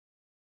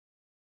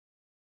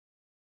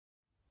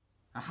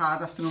A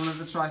hard afternoon at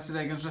the try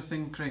today against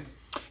Ruthin, Craig?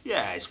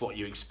 Yeah, it's what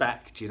you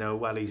expect. You know,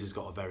 Wellies has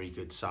got a very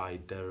good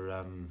side.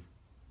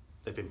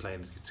 They've been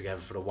playing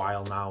together for a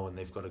while now, and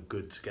they've got a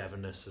good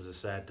togetherness, as I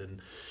said, and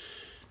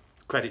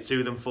credit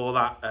to them for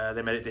that.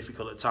 They made it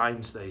difficult at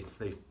times. They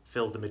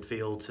filled the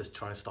midfield to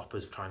try and stop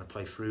us trying to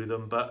play through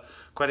them. But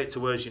credit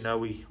to us, you know,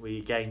 we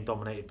again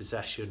dominated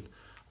possession.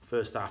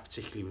 First half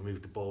particularly, we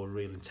moved the ball with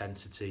real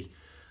intensity,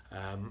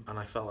 and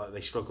I felt like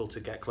they struggled to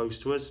get close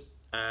to us.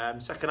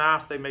 Second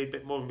half, they made a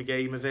bit more of a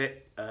game of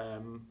it,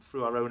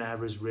 through our own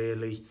errors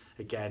really.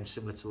 Again,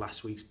 similar to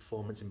last week's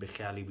performance in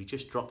Bichelli, we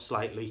just dropped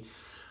slightly,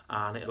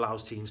 and it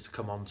allows teams to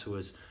come on to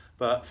us.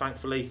 But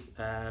thankfully,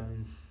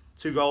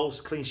 2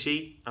 goals, clean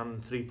sheet,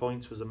 and 3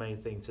 points was the main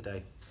thing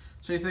today.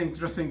 So you think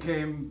Ruthin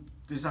came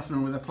this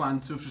afternoon with a plan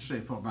to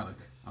frustrate Papirnyk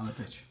on the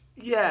pitch?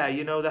 Yeah,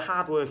 you know, they're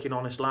hard-working,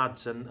 honest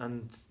lads,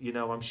 and you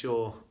know, I'm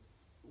sure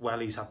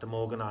Wellies had them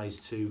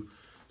organised to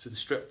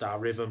strip our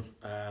rhythm,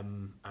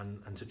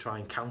 and to try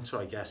and counter,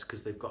 I guess,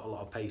 because they've got a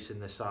lot of pace in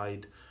their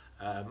side.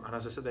 And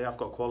as I said, they have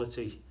got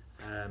quality.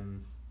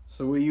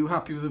 So were you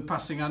happy with the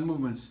passing and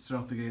movements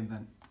throughout the game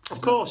then? Of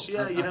course,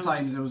 yeah. At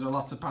times there was a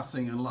lot of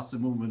passing and lots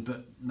of movement,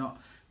 but not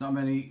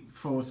many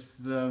forward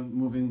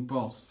moving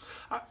balls.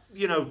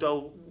 You know,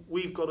 Dol,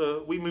 we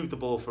moved the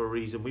ball for a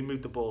reason. We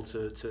moved the ball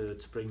to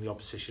bring the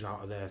opposition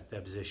out of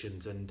their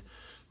positions, and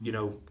you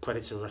know,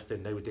 credit to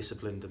Ruthin, they were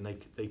disciplined, and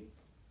they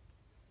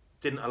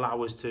didn't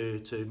allow us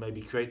to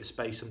maybe create the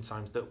space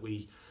sometimes that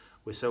we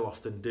so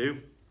often do.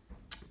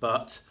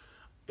 But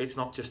it's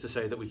not just to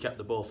say that we kept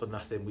the ball for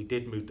nothing. We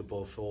did move the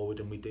ball forward,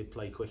 and we did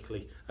play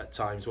quickly at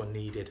times when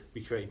needed.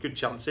 We created good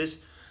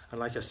chances, and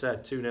like I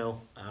said, 2-0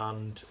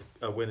 and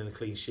a win and a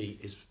clean sheet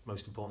is the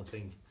most important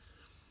thing.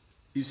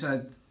 You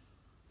said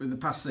with the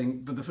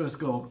passing, but the first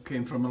goal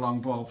came from a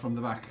long ball from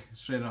the back,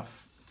 straight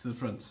off to the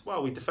front.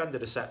 Well, we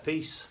defended a set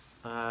piece,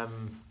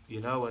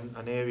 you know, and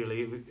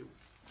aerially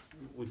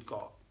we've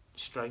got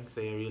strength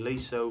aerially.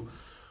 So,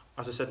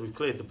 as I said, we've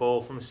cleared the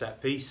ball from a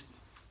set piece.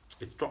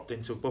 It's dropped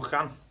into a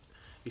Buchan.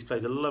 He's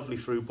played a lovely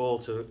through ball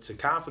to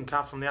Cav, and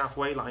Cav from the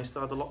halfway line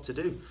still had a lot to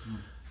do.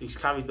 He's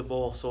carried the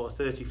ball sort of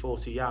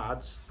 30-40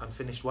 yards and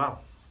finished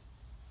well.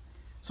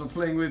 So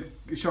playing with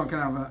Sean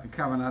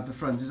Cavan at the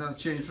front, is that a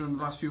change from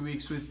the last few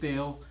weeks with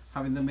Dale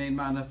having the main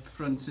man up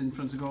front in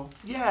front of goal?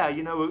 Yeah,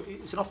 you know,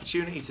 it's an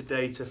opportunity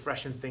today to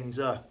freshen things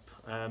up.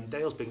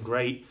 Dale's been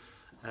great,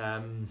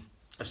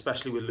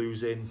 especially with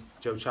losing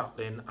Joe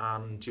Chaplin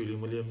and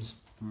Julian Williams.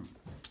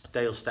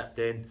 Dale stepped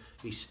in.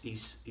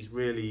 He's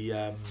really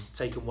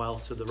taken well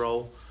to the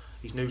role.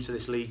 He's new to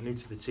this league, new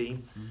to the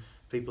team.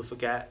 People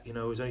forget, you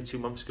know, it was only 2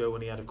 months ago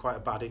when he had quite a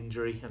bad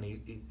injury, and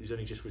he was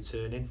only just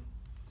returning.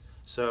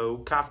 So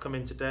Cav come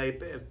in today,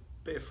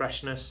 bit of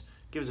freshness,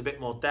 gives a bit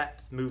more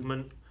depth,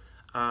 movement,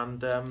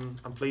 and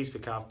I'm pleased for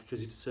Cav because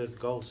he deserved the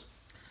goals.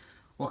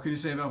 What can you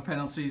say about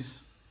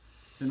penalties?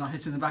 They're not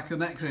hitting the back of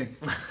the net, Craig.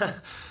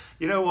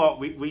 You know what,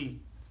 we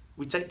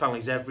take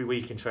penalties every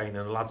week in training,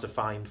 and the lads are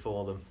fined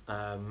for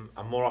them.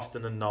 And more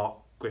often than not,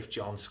 Griff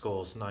John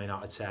scores 9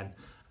 out of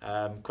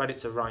 10. Credit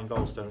to Ryan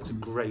Goldstone, it's a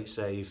great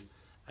save.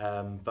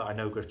 But I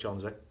know Griff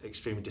John's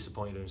extremely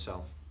disappointed in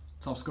himself.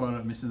 Top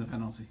scorer missing the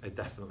penalty.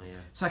 Definitely, yeah.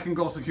 Second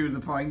goal secured the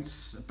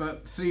points,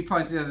 but 3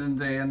 points at the end of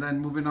the day, and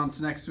then moving on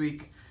to next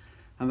week,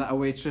 and that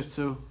away trip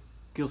to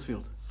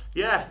Gillsfield.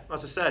 Yeah,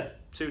 as I said,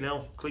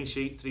 2-0, clean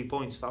sheet, 3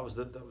 points. That was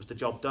the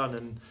job done.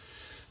 And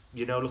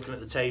you know, looking at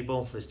the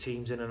table, there's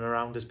teams in and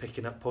around us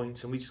picking up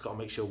points, and we just got to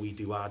make sure we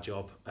do our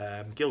job.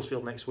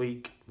 Gillsfield next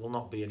week will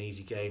not be an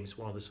easy game. It's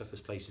one of the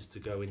toughest places to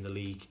go in the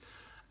league.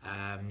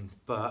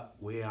 But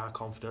we are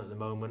confident at the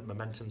moment.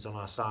 Momentum's on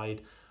our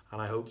side,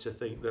 and I hope to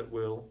think that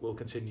we'll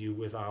continue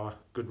with our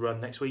good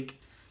run next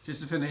week. Just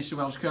to finish the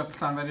Welsh Cup,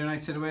 Llanfair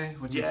United away.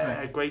 What do you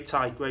expect? Great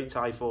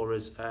tie for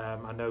us.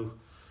 I know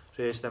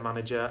Rhys, their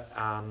manager,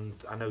 and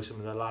I know some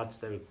of the lads.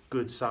 They're a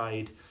good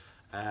side,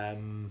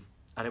 and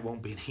it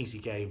won't be an easy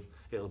game.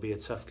 It'll be a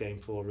tough game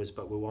for us,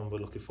 but one we're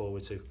looking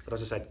forward to. But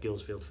as I said,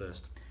 Gillsfield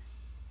first.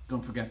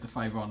 Don't forget the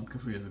 5-1 a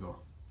couple of years ago.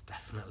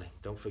 Definitely,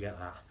 don't forget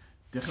that.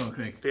 Diolch yn fawr,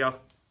 Craig. Diolch.